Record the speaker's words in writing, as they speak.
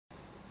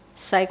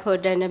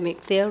psychodynamic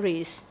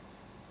theories.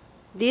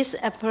 This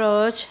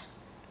approach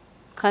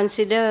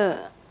considers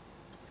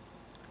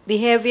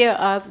behavior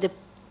of the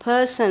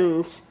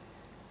persons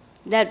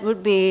that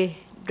would be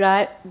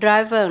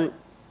driven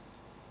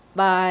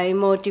by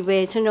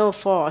motivational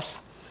force.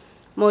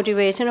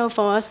 Motivational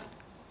force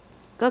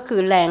ก็คื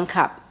อแรง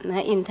ขับน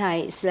ะ in Thai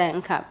is แรง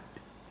ขับ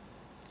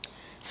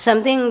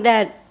something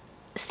that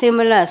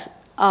stimulus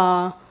or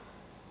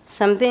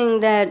something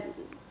that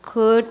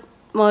could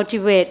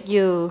motivate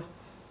you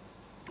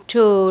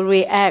to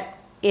react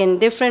in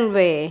different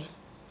way.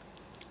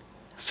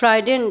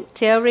 Freudian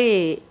theory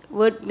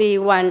would be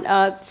one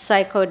of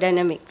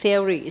psychodynamic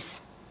theories.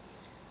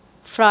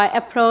 Freud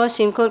approach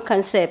include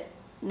concepts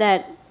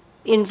that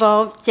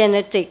involve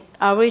genetic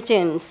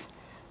origins,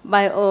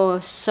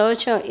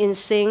 biosocial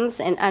instincts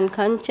and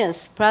unconscious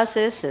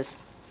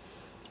processes,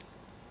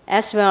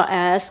 as well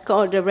as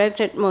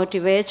goal-directed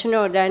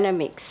motivational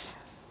dynamics.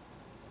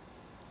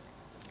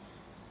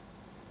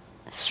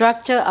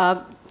 Structure of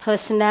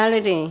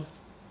personality.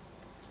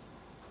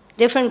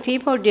 Different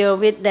people deal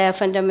with their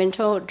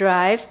fundamental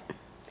drive,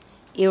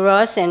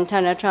 eros and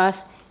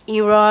thanatos.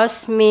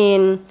 Eros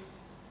mean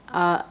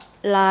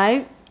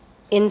life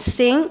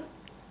instinct,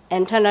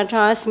 and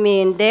thanatos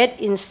mean death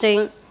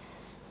instinct.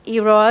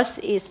 Eros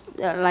is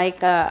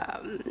like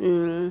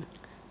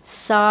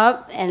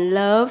soft and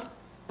love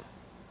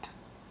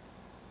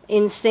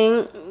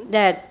instinct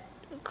that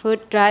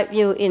could drive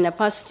you in a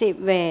positive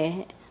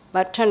way.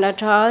 But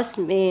thanatos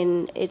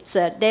mean it's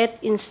a death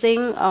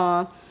instinct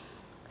or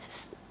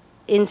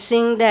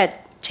instinct that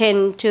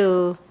tend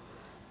to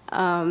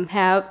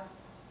have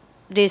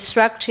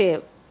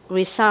destructive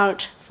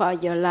result for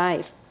your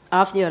life,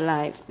 of your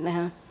life.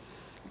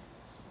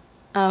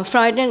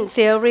 Freudian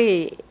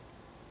theory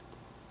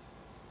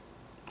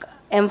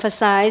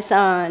emphasize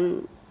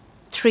on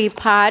three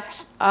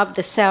parts of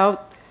the self,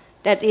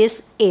 that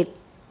is it,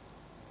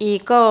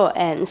 ego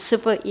and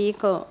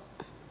superego.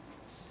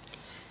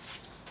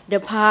 The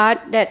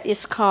part that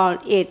is called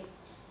it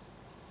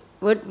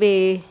would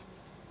be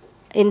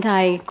in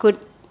Thai could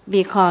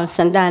be called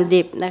สันดาน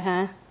ดิบนะคะ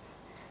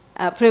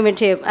a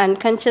primitive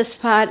unconscious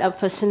part of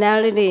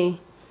personality.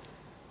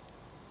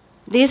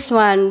 This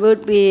one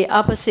would be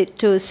opposite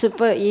to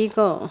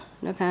superego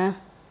นะคะ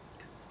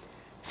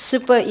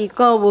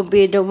Superego would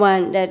be the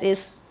one that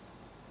is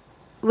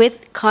with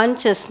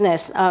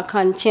consciousness or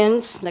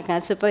conscience นะคะ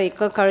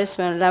Superego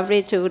corresponds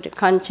roughly to the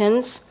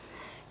conscience.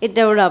 It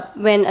developed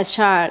when a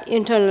child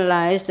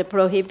internalized the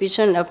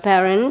prohibition of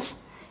parents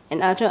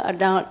and other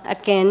adults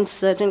against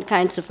certain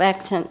kinds of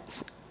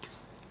actions.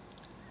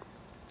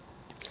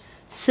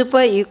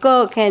 Superego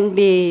can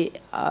be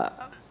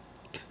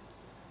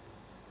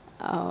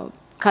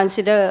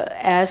considered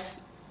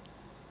as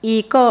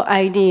ego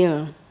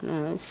ideal.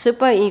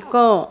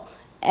 Superego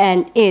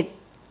and it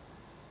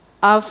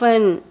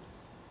often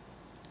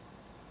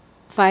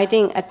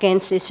fighting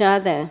against each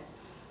other.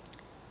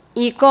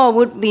 Ego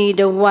would be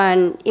the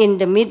one in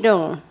the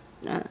middle.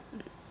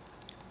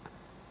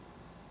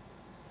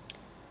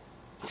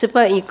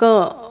 Superego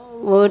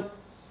would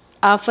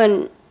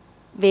often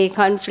be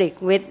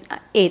conflict with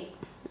it,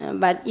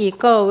 but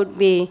ego would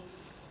be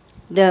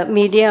the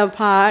medial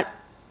part,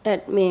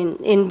 that means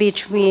in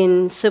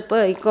between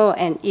superego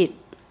and it.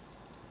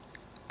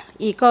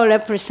 Ego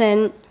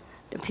represents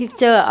the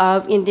picture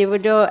of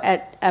individual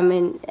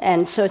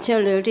and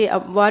sociality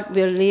of what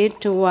will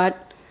lead to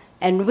what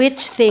and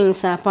which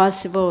things are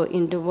possible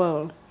in the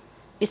world.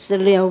 It's the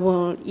real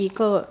world.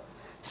 Ego.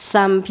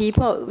 Some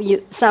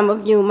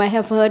of you might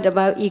have heard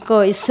about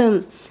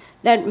egoism.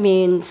 That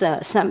means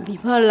some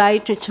people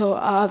like to show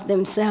off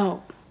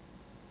themselves.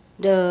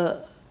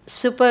 The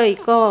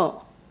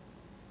superego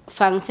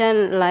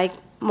function like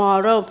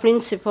moral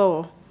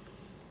principle,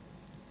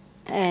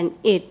 and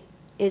it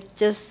is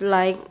just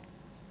like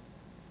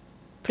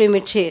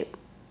primitive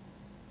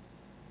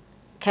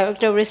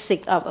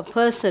characteristic of a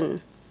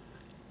person.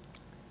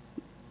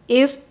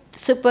 If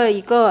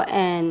superego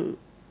and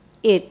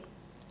it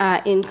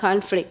are in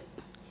conflict,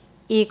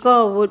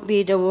 ego would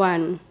be the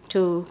one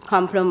to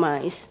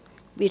compromise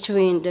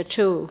between the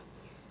two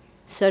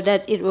so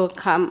that it will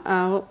come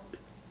out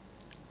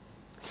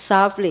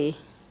softly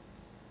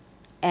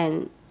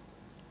and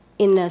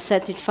in a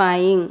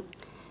satisfying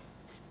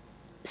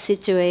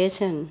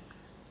situation.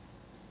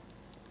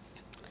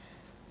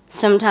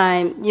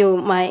 Sometimes you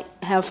might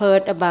have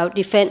heard about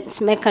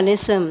defense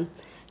mechanism.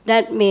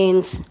 That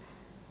means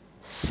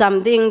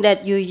something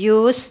that you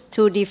use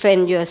to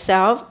defend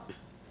yourself.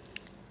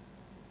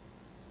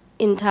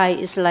 In Thai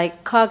is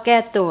like ข้อแก้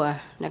ตัว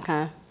นะค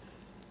ะ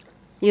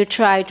You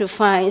try to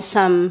find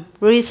some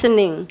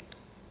reasoning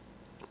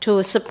to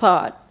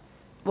support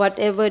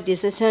whatever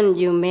decision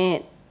you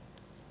made.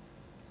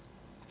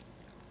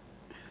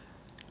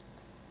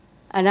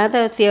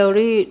 Another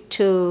theory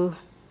to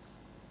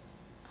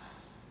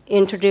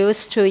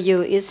introduce to you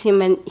is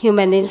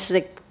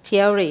humanistic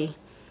theory.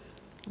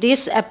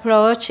 This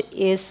approach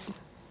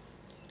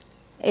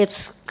it's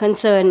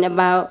concerned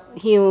about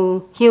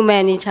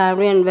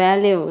humanitarian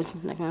values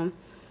นะคะ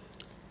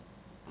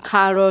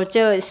Carl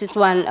Rogers is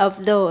one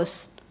of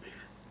those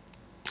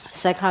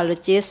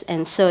psychologists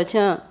and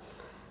social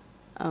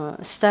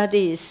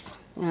studies,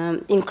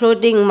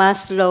 including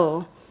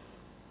Maslow,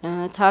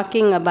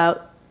 talking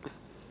about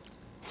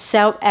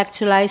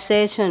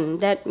self-actualization.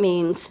 That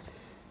means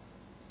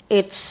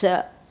it's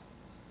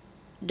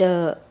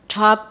the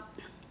top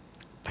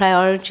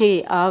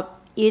priority of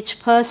each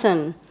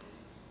person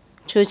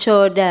to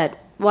show that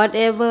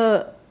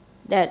whatever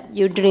that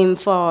you dream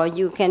for,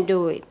 you can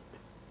do it.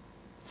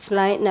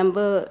 Slide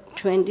number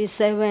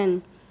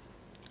 27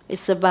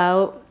 is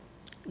about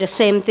the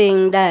same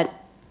thing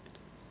that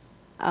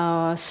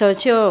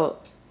social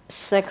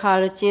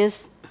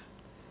psychologists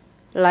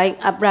like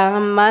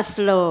Abraham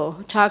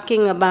Maslow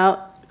talking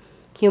about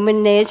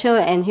human nature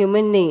and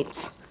human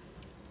needs,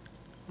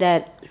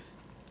 that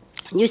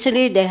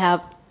usually they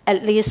have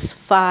at least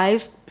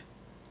five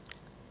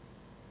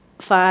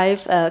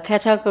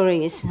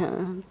categories,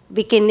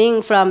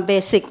 beginning from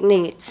basic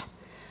needs.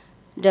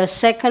 The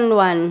second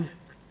one,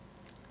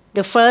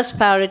 the first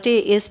priority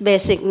is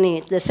basic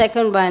needs. The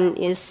second one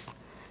is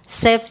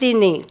safety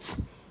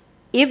needs.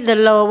 If the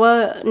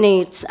lower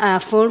needs are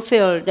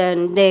fulfilled,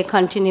 then they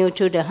continue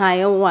to the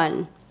higher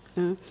one.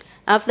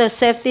 After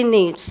safety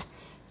needs,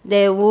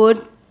 they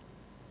would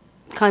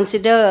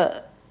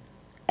consider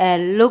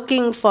and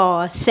looking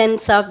for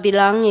sense of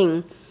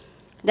belonging.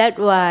 That's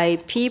why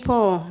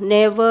people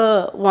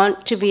never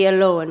want to be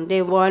alone.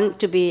 They want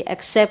to be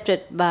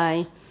accepted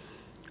by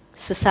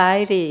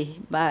society,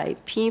 by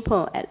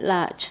people at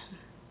large.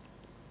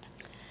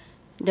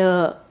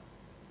 The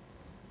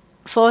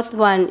fourth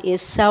one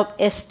is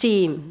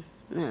self-esteem.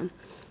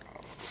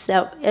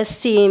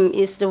 Self-esteem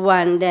is the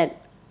one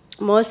that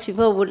most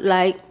people would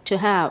like to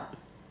have.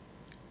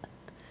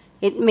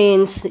 It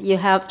means you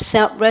have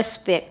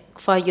self-respect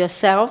for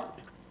yourself.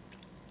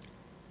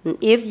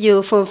 If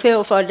you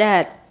fulfill for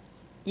that,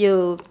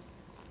 you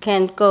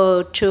can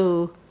go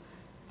to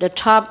the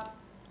top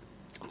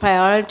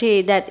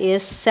priority, that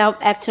is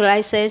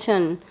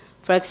self-actualization.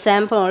 For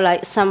example,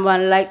 like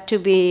someone like to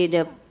be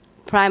the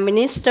prime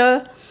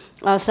minister,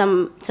 or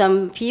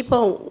some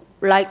people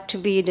like to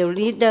be the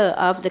leader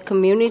of the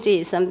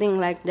community, something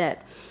like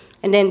that.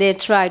 And then they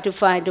try to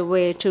find a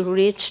way to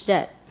reach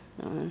that.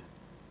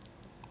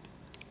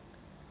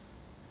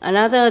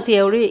 Another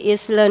theory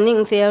is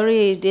learning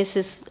theory. This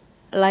is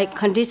like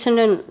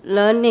conditional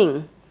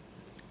learning.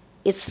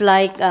 It's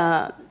like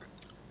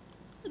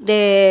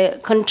they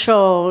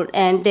control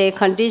and they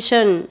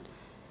condition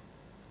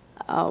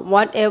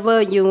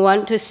whatever you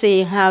want to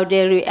see, how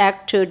they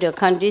react to the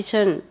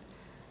condition.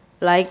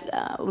 Like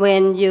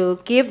when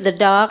you give the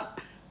dog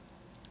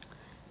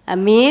a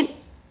meat,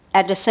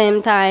 at the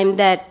same time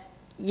that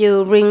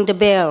you ring the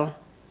bell.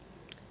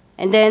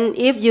 And then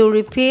if you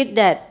repeat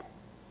that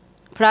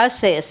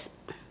process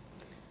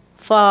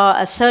for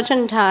a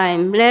certain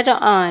time later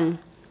on,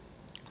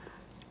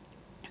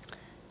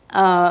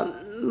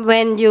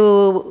 when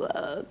you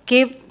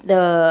give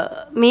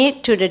the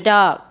meat to the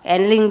dog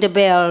and ring the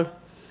bell,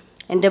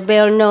 and the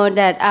bell know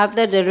that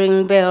after the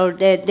ring bell,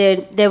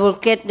 they will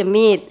get the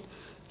meat,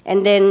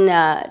 and then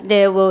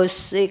they will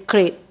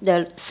secrete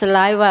the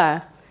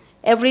saliva.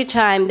 Every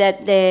time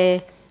that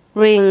they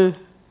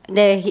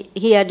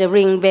hear the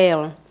ring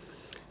bell.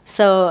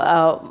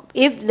 So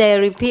if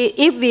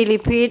we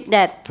repeat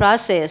that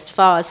process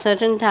for a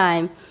certain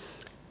time,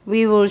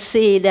 we will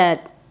see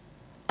that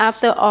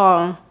after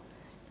all,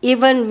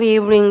 even we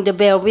ring the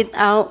bell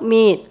without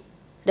meat,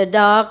 the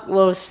dog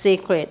will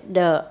secrete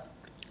the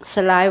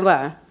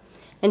saliva.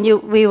 And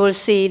we will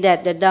see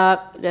that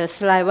the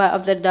saliva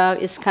of the dog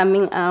is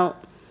coming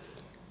out,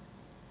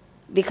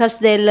 because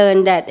they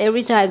learn that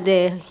every time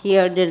they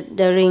hear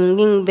the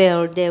ringing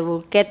bell, they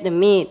will get the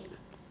meat.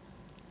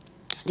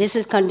 This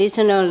is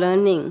conditional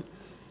learning.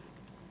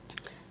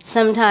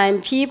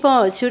 Sometimes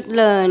people should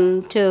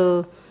learn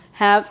to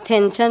have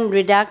tension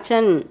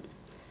reduction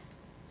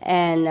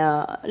and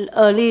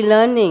early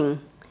learning.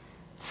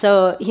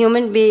 So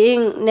human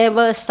beings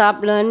never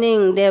stop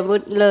learning. They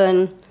would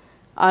learn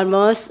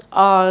almost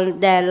all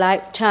their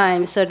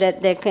lifetime so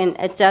that they can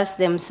adjust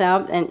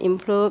themselves and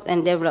improve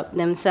and develop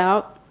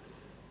themselves.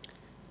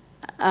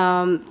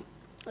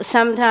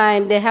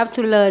 Sometimes they have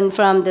to learn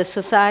from the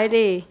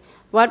society,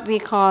 what we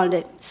call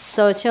it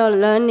social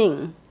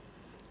learning.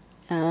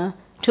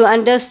 To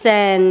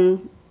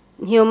understand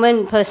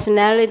human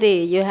personality,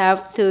 you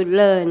have to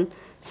learn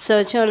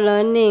social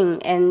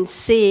learning and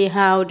see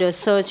how the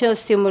social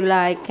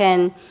stimuli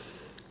can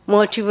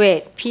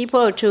motivate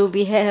people to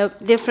behave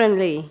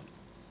differently.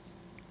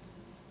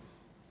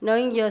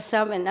 Knowing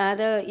yourself and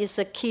others is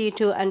a key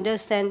to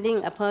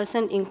understanding a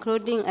person,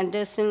 including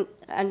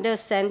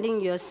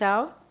understanding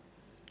yourself,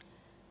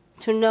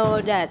 to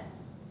know that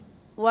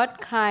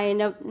what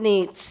kind of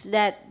needs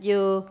that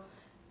you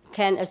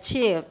can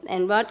achieve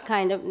and what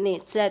kind of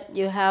needs that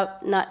you have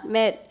not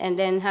met, and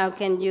then how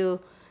can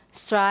you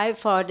strive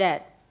for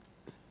that.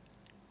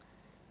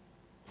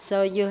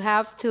 So you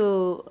have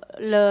to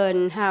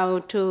learn how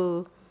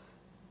to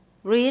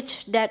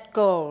reach that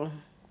goal.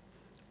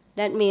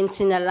 That means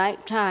in a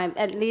lifetime,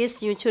 at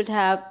least you should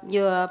have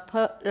your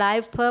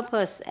life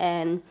purpose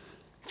and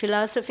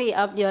philosophy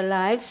of your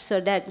life so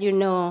that you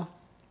know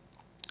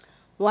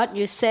what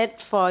you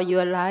set for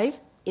your life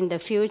in the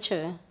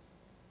future.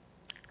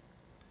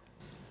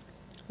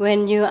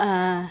 When you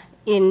are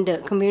in the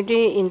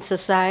community, in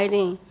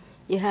society,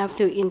 you have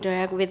to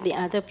interact with the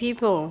other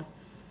people.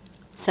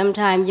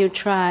 Sometimes you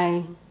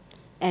try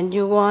and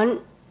you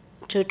want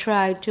to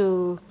try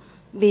to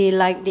be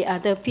like the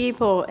other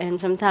people, and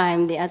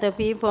sometimes the other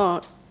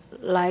people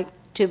like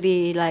to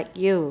be like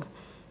you.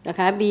 นะค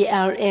ะ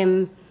BLM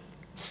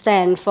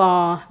stand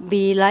for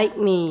be like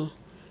me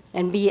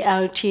and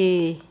BLT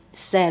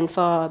stand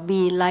for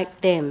be like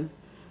them.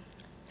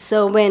 So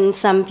when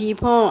some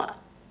people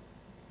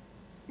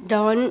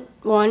don't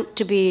want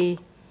to be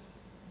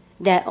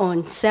their own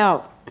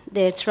self,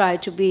 they try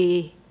to be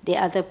the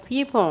other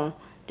people.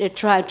 They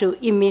try to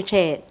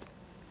imitate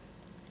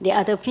the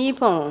other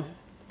people.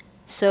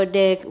 So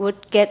they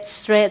would get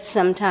stressed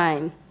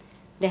sometimes.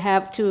 They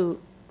have to,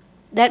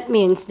 that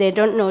means they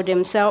don't know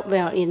themselves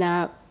well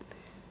enough.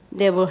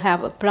 They will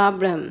have a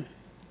problem.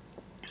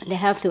 They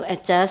have to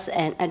adjust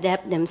and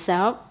adapt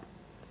themselves.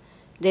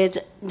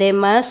 They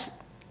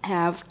must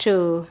have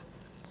to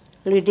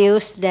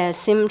reduce their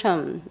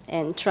symptoms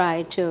and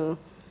try to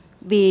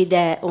be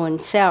their own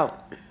self.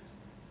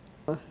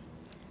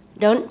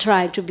 Don't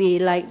try to be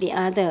like the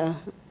other.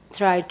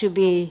 Try to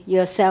be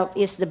yourself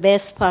is the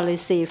best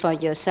policy for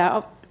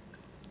yourself.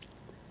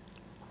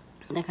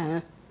 นะคะ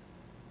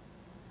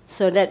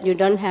So that you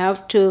don't have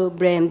to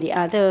blame the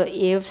other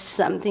if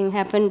something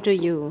happened to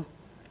you.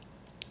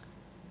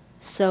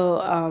 So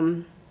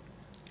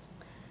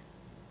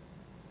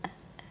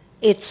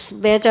it's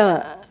better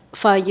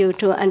for you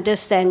to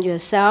understand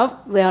yourself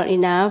well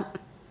enough.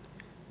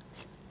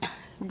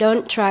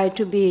 Don't try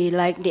to be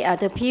like the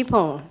other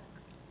people.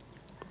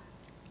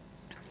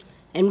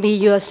 And be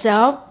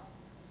yourself.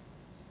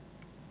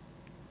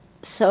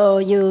 So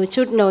you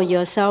should know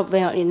yourself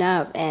well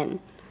enough and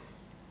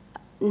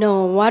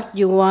know what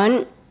you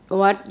want,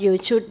 what you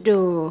should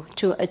do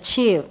to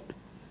achieve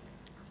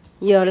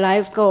your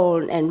life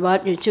goal, and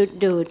what you should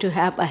do to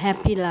have a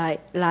happy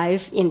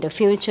life in the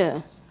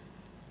future.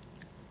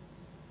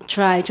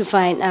 Try to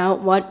find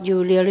out what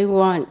you really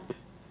want,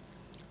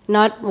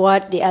 not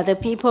what the other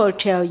people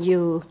tell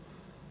you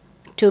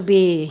to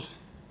be.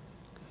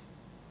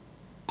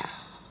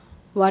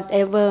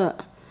 Whatever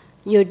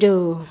you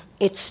do,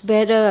 it's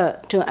better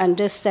to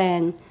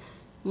understand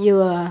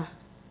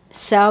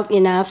yourself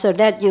enough so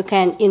that you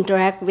can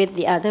interact with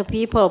the other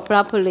people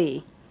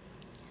properly.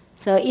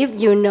 So if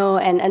you know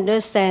and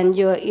understand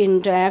your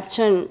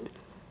interaction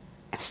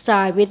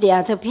style with the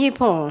other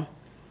people,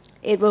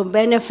 it will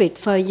benefit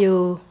for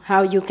you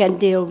how you can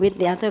deal with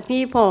the other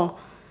people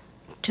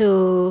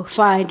to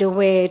find a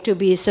way to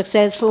be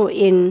successful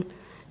in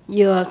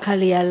your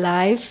career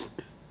life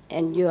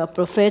and your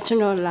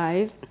professional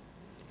life.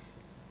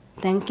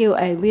 Thank you.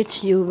 I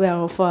wish you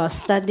well for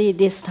study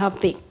this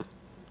topic.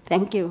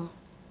 Thank you.